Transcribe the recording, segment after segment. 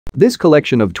This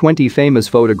collection of 20 famous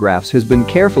photographs has been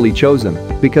carefully chosen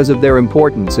because of their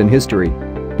importance in history.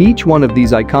 Each one of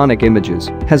these iconic images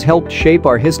has helped shape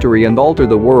our history and alter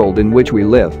the world in which we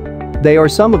live. They are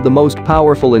some of the most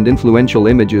powerful and influential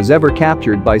images ever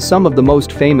captured by some of the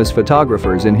most famous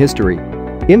photographers in history.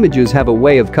 Images have a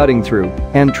way of cutting through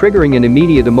and triggering an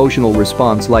immediate emotional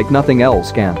response like nothing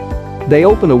else can. They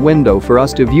open a window for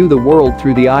us to view the world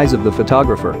through the eyes of the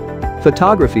photographer.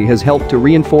 Photography has helped to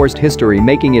reinforce history,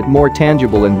 making it more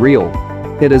tangible and real.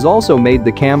 It has also made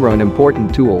the camera an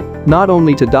important tool, not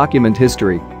only to document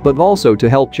history, but also to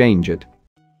help change it.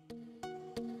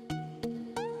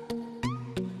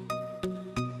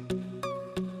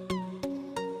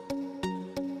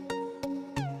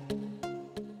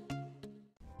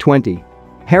 (20)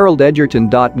 Harold Edgerton.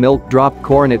 Milk dropped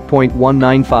corn at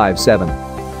 .1957.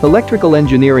 Electrical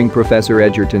engineering professor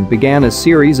Edgerton began a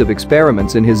series of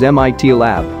experiments in his MIT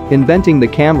lab, inventing the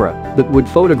camera that would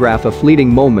photograph a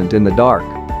fleeting moment in the dark.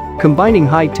 Combining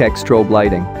high-tech strobe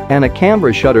lighting and a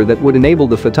camera shutter that would enable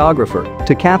the photographer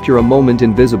to capture a moment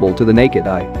invisible to the naked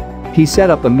eye. He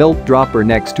set up a milk dropper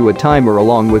next to a timer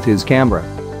along with his camera.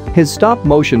 His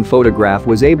stop-motion photograph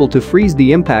was able to freeze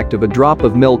the impact of a drop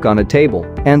of milk on a table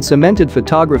and cemented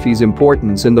photography's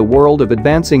importance in the world of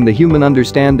advancing the human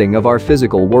understanding of our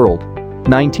physical world.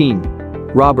 19.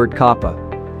 Robert Capa.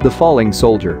 The Falling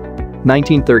Soldier.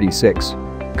 1936.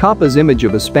 Capa's image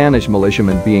of a Spanish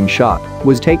militiaman being shot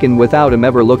was taken without him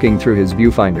ever looking through his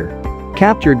viewfinder.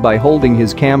 Captured by holding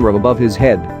his camera above his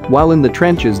head while in the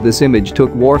trenches, this image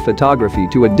took war photography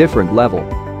to a different level.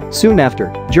 Soon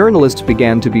after, journalists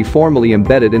began to be formally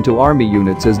embedded into army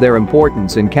units as their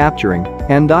importance in capturing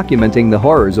and documenting the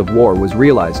horrors of war was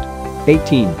realized.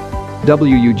 18.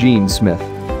 W. Eugene Smith.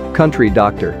 Country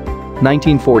Doctor.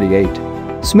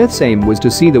 1948. Smith's aim was to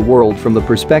see the world from the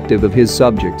perspective of his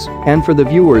subjects and for the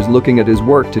viewers looking at his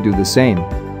work to do the same.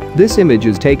 This image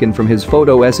is taken from his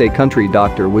photo essay Country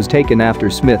Doctor, was taken after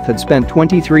Smith had spent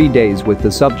 23 days with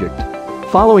the subject.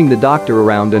 Following the doctor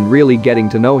around and really getting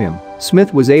to know him,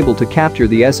 Smith was able to capture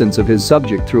the essence of his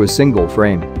subject through a single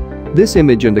frame. This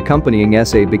image and accompanying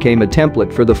essay became a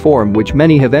template for the form which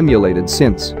many have emulated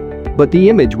since. But the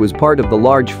image was part of the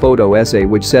large photo essay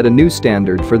which set a new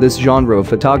standard for this genre of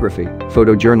photography,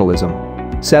 photojournalism.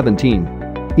 17.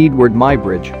 Edward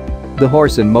Muybridge. The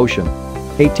Horse in Motion.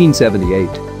 1878.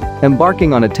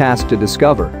 Embarking on a task to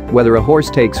discover whether a horse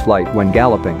takes flight when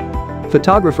galloping.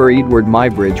 Photographer Edward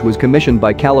Muybridge was commissioned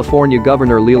by California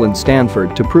Governor Leland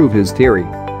Stanford to prove his theory.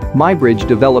 Muybridge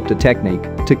developed a technique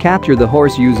to capture the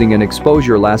horse using an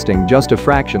exposure lasting just a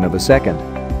fraction of a second.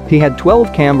 He had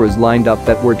 12 cameras lined up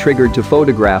that were triggered to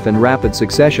photograph in rapid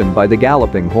succession by the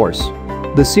galloping horse.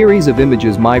 The series of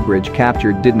images Muybridge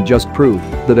captured didn't just prove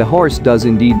that a horse does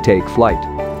indeed take flight.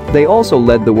 They also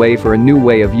led the way for a new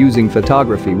way of using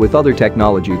photography with other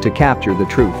technology to capture the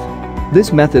truth.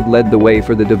 This method led the way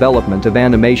for the development of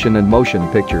animation and motion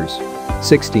pictures.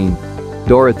 16.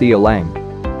 Dorothea Lange.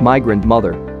 Migrant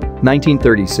Mother.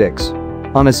 1936.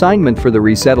 On assignment for the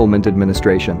Resettlement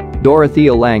Administration,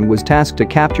 Dorothea Lange was tasked to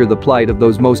capture the plight of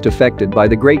those most affected by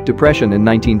the Great Depression in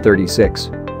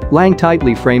 1936. Lange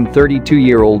tightly framed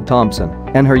 32-year-old Thompson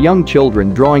and her young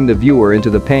children, drawing the viewer into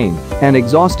the pain and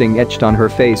exhausting etched on her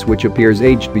face, which appears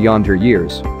aged beyond her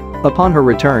years. Upon her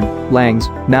return, Lange's,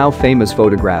 now famous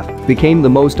photograph, became the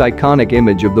most iconic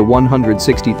image of the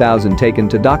 160,000 taken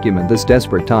to document this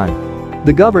desperate time.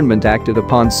 The government acted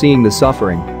upon seeing the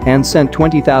suffering and sent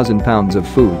 20,000 pounds of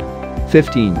food.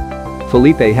 15.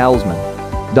 Felipe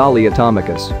Halsman. Dolly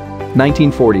Atomicus.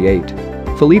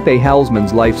 1948. Felipe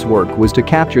Halsman's life's work was to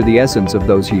capture the essence of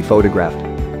those he photographed.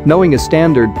 Knowing a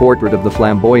standard portrait of the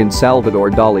flamboyant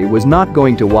Salvador Dali was not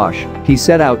going to wash, he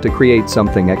set out to create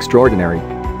something extraordinary.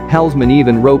 Halsman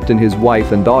even roped in his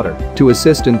wife and daughter to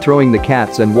assist in throwing the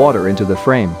cats and water into the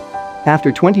frame.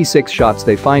 After 26 shots,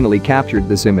 they finally captured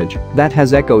this image that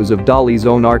has echoes of Dali's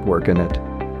own artwork in it.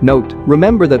 Note,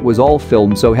 remember that was all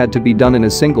film, so had to be done in a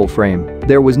single frame.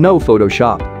 There was no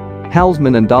Photoshop.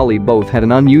 Halsman and Dali both had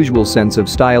an unusual sense of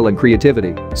style and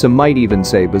creativity, some might even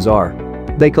say bizarre.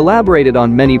 They collaborated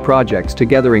on many projects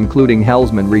together, including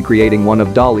Halsman recreating one of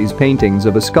Dali's paintings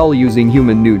of a skull using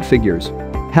human nude figures.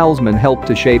 Halsman helped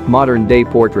to shape modern-day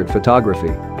portrait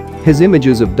photography. His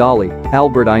images of Dali,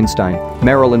 Albert Einstein,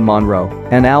 Marilyn Monroe,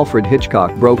 and Alfred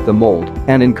Hitchcock broke the mold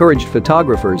and encouraged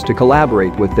photographers to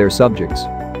collaborate with their subjects.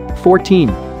 14.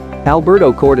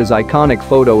 Alberto Corta's iconic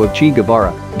photo of Che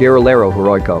Guevara, Guerrillero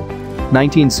Heroico.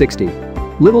 1960.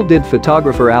 Little did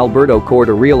photographer Alberto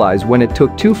Corta realize when it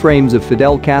took 2 frames of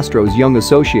Fidel Castro's young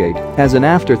associate as an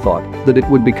afterthought that it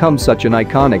would become such an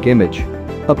iconic image.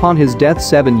 Upon his death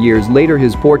 7 years later,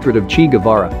 his portrait of Che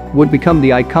Guevara would become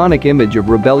the iconic image of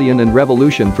rebellion and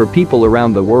revolution for people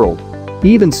around the world.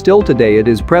 Even still today, it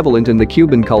is prevalent in the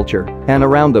Cuban culture and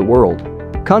around the world.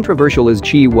 Controversial as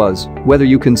Che was, whether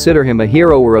you consider him a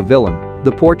hero or a villain,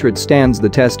 the portrait stands the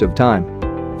test of time.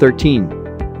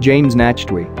 13. James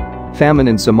Nachtwey. Famine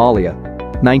in Somalia.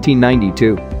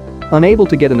 1992. Unable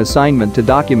to get an assignment to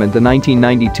document the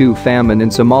 1992 famine in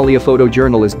Somalia,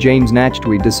 photojournalist James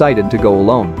Nachtwey decided to go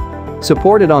alone.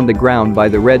 Supported on the ground by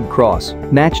the Red Cross,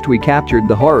 Nachtwey captured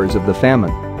the horrors of the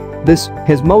famine. This,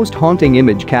 his most haunting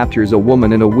image, captures a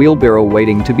woman in a wheelbarrow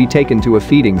waiting to be taken to a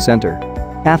feeding center.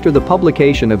 After the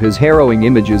publication of his harrowing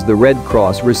images, the Red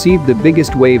Cross received the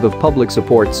biggest wave of public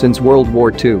support since World War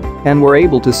II and were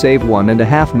able to save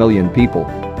 1.5 million people.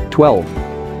 12.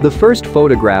 The first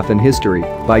photograph in history,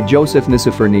 by Joseph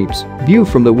Nicéphore Niepce, view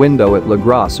from the window at Le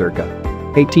Gras circa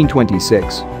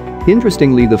 1826.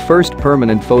 Interestingly, the first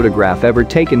permanent photograph ever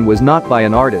taken was not by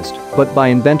an artist, but by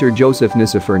inventor Joseph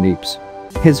Nicéphore Niepce.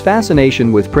 His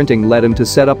fascination with printing led him to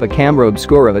set up a camera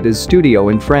obscura at his studio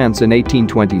in France in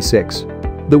 1826.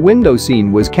 The window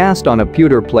scene was cast on a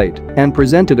pewter plate and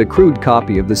presented a crude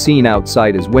copy of the scene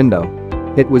outside his window.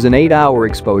 It was an 8-hour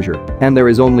exposure, and there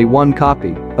is only one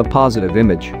copy, a positive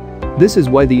image. This is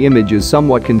why the image is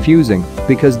somewhat confusing,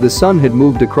 because the sun had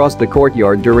moved across the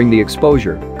courtyard during the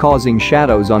exposure, causing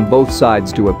shadows on both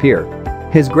sides to appear.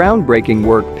 His groundbreaking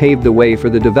work paved the way for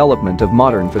the development of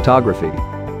modern photography.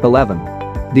 11.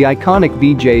 The iconic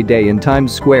VJ Day in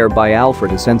Times Square by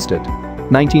Alfred Eisenstadt.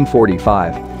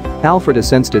 1945. Alfred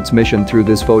Eisenstadt's mission through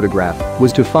this photograph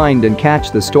was to find and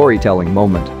catch the storytelling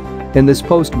moment. In this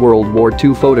post-World War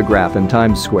II photograph in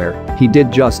Times Square, he did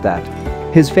just that.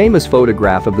 His famous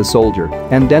photograph of the soldier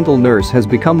and dental nurse has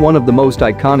become one of the most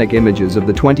iconic images of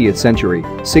the 20th century,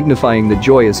 signifying the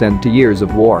joyous end to years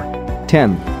of war.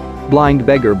 10. Blind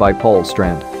Beggar by Paul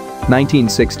Strand.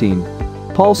 1916.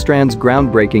 Paul Strand's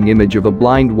groundbreaking image of a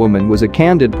blind woman was a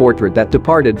candid portrait that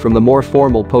departed from the more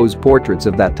formal pose portraits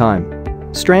of that time.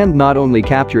 Strand not only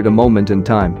captured a moment in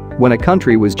time when a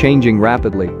country was changing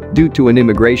rapidly due to an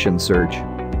immigration surge,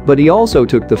 but he also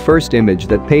took the first image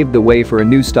that paved the way for a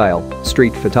new style,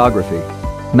 street photography.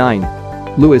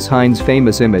 9. Louis Hines'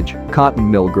 famous image,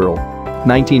 Cotton Mill Girl.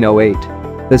 1908.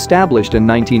 Established in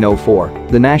 1904,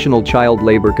 the National Child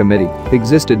Labor Committee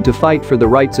existed to fight for the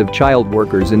rights of child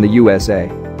workers in the USA.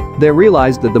 They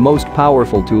realized that the most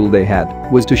powerful tool they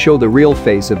had was to show the real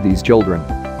face of these children.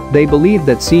 They believed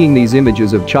that seeing these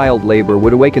images of child labor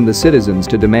would awaken the citizens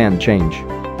to demand change.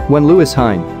 When Louis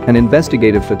Hine, an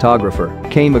investigative photographer,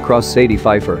 came across Sadie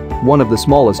Pfeiffer, one of the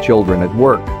smallest children at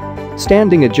work,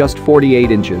 standing at just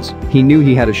 48 inches, he knew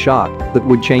he had a shot that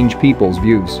would change people's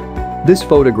views. This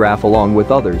photograph, along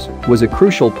with others, was a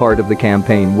crucial part of the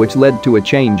campaign which led to a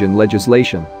change in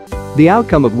legislation. The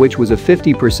outcome of which was a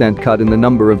 50% cut in the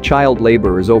number of child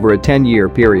laborers over a 10-year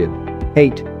period.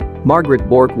 8. Margaret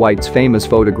Bourke-White's famous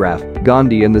photograph,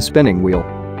 Gandhi and the Spinning Wheel.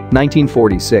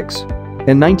 1946.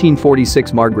 In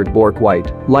 1946, Margaret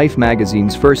Bourke-White, Life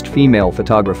magazine's first female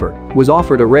photographer, was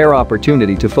offered a rare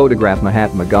opportunity to photograph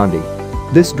Mahatma Gandhi.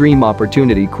 This dream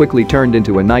opportunity quickly turned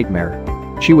into a nightmare.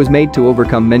 She was made to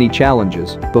overcome many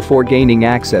challenges before gaining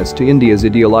access to India's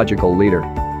ideological leader,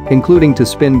 including to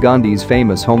spin Gandhi's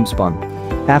famous homespun.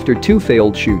 After 2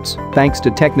 failed shoots, thanks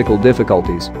to technical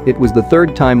difficulties, it was the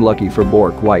 3rd time lucky for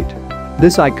Bourke-White.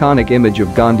 This iconic image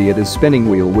of Gandhi at his spinning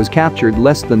wheel was captured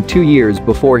less than 2 years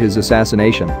before his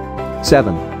assassination.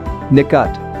 7. Nick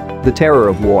Ut. The Terror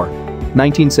of War.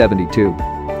 1972.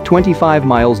 25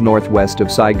 miles northwest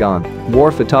of Saigon,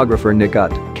 war photographer Nick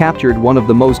Ut captured one of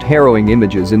the most harrowing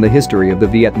images in the history of the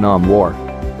Vietnam War.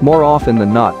 More often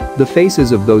than not, the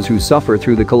faces of those who suffer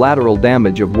through the collateral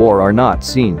damage of war are not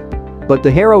seen. But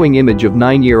the harrowing image of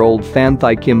 9-year-old Phan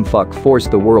Thai Kim Phuc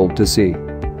forced the world to see.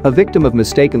 A victim of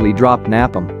mistakenly dropped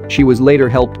napalm, she was later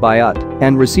helped by Ut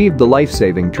and received the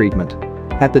life-saving treatment.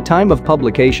 At the time of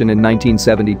publication in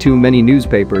 1972, many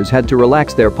newspapers had to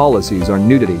relax their policies on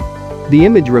nudity. The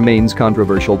image remains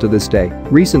controversial to this day.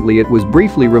 Recently, it was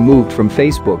briefly removed from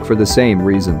Facebook for the same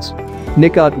reasons.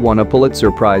 Nick Ut won a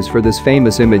Pulitzer Prize for this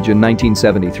famous image in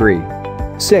 1973.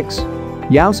 6.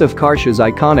 Yusuf Karsh's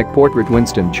iconic portrait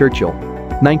Winston Churchill.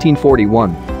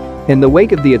 1941. In the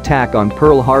wake of the attack on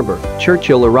Pearl Harbor,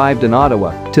 Churchill arrived in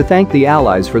Ottawa to thank the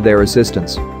Allies for their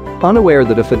assistance. Unaware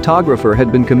that a photographer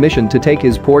had been commissioned to take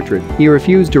his portrait, he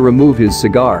refused to remove his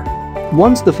cigar.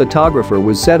 Once the photographer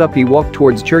was set up, he walked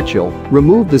towards Churchill,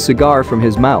 removed the cigar from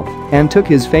his mouth, and took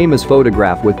his famous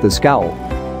photograph with the scowl.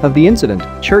 Of the incident,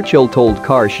 Churchill told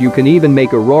Karsh, "You can even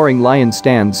make a roaring lion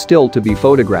stand still to be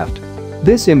photographed."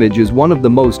 This image is one of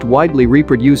the most widely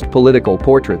reproduced political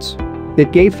portraits.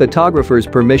 It gave photographers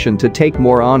permission to take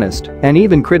more honest and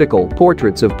even critical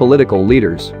portraits of political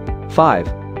leaders.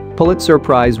 5. Pulitzer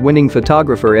Prize-winning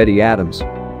photographer Eddie Adams.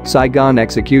 Saigon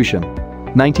execution.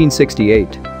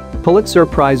 1968. Pulitzer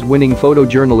Prize-winning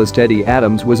photojournalist Eddie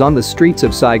Adams was on the streets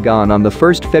of Saigon on 1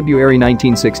 February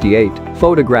 1968,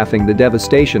 photographing the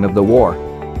devastation of the war.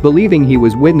 Believing he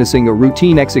was witnessing a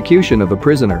routine execution of a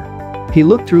prisoner, he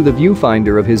looked through the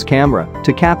viewfinder of his camera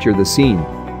to capture the scene.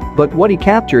 But what he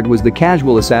captured was the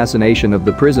casual assassination of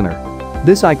the prisoner.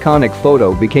 This iconic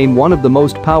photo became one of the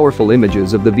most powerful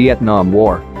images of the Vietnam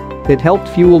War. It helped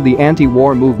fuel the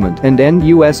anti-war movement and end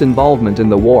U.S. involvement in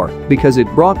the war because it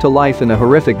brought to life in a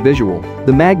horrific visual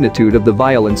the magnitude of the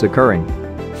violence occurring.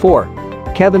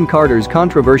 4. Kevin Carter's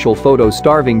controversial photo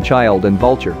Starving Child and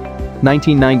Vulture.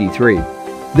 1993.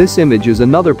 This image is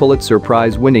another Pulitzer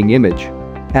Prize-winning image.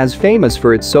 As famous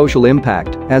for its social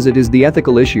impact as it is the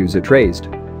ethical issues it raised.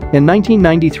 In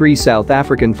 1993, South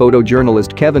African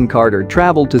photojournalist Kevin Carter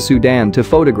traveled to Sudan to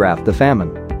photograph the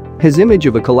famine. His image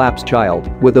of a collapsed child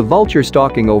with a vulture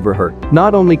stalking over her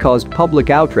not only caused public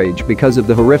outrage because of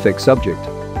the horrific subject,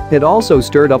 it also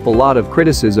stirred up a lot of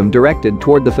criticism directed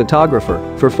toward the photographer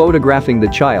for photographing the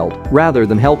child rather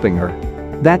than helping her.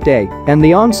 That day and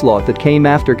the onslaught that came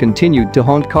after continued to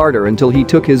haunt Carter until he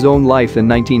took his own life in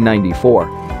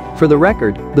 1994. For the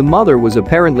record, the mother was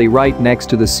apparently right next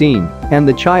to the scene, and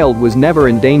the child was never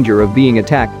in danger of being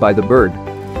attacked by the bird.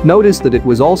 Notice that it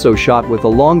was also shot with a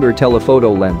longer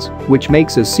telephoto lens, which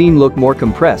makes a scene look more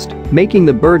compressed, making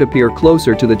the bird appear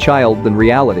closer to the child than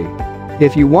reality.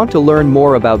 If you want to learn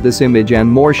more about this image and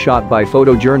more shot by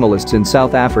photojournalists in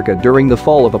South Africa during the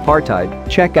fall of apartheid,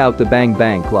 check out the Bang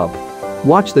Bang Club.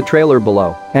 Watch the trailer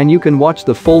below, and you can watch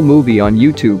the full movie on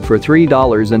YouTube for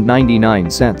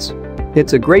 $3.99.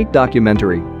 It's a great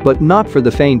documentary, but not for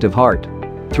the faint of heart.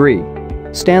 3.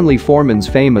 Stanley Foreman's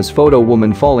famous photo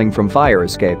Woman Falling from Fire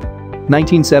Escape.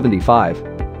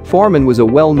 1975. Foreman was a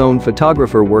well-known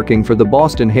photographer working for the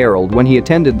Boston Herald when he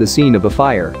attended the scene of a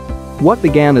fire. What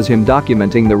began as him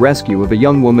documenting the rescue of a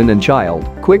young woman and child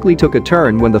quickly took a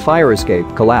turn when the fire escape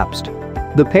collapsed.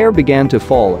 The pair began to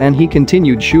fall and he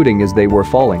continued shooting as they were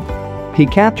falling. He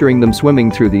capturing them swimming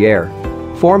through the air.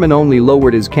 Foreman only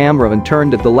lowered his camera and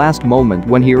turned at the last moment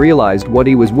when he realized what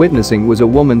he was witnessing was a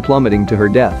woman plummeting to her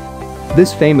death.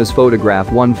 This famous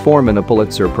photograph won Foreman a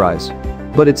Pulitzer Prize.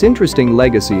 But its interesting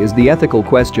legacy is the ethical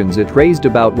questions it raised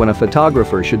about when a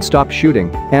photographer should stop shooting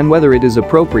and whether it is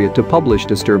appropriate to publish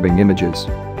disturbing images.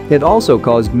 It also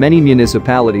caused many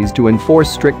municipalities to enforce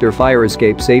stricter fire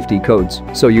escape safety codes,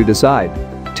 so you decide.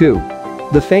 2.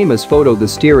 The famous photo The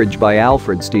Steerage by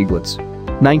Alfred Stieglitz.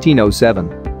 1907.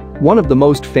 One of the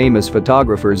most famous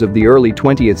photographers of the early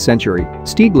 20th century,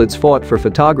 Stieglitz fought for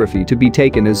photography to be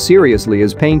taken as seriously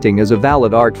as painting as a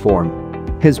valid art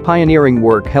form. His pioneering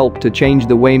work helped to change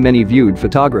the way many viewed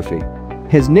photography.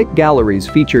 His Nick galleries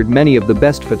featured many of the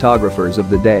best photographers of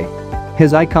the day.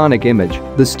 His iconic image,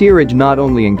 The Steerage, not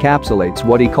only encapsulates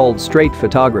what he called straight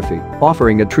photography,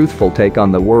 offering a truthful take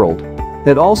on the world.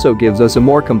 It also gives us a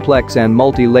more complex and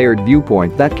multi-layered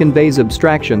viewpoint that conveys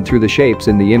abstraction through the shapes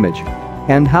in the image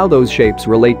and how those shapes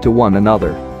relate to one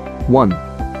another. 1.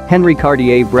 Henry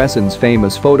Cartier-Bresson's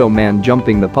famous photo Man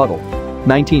Jumping the Puddle.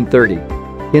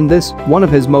 1930. In this, one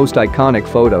of his most iconic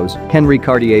photos, Henry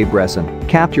Cartier-Bresson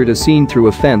captured a scene through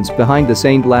a fence behind the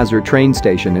Saint-Lazare train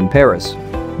station in Paris.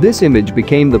 This image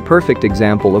became the perfect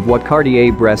example of what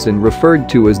Cartier-Bresson referred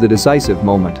to as the decisive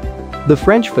moment. The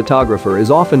French photographer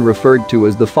is often referred to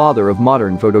as the father of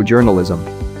modern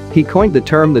photojournalism. He coined the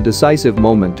term the decisive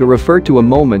moment to refer to a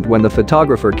moment when the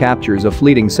photographer captures a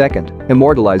fleeting second,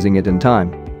 immortalizing it in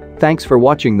time. Thanks for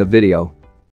watching the video.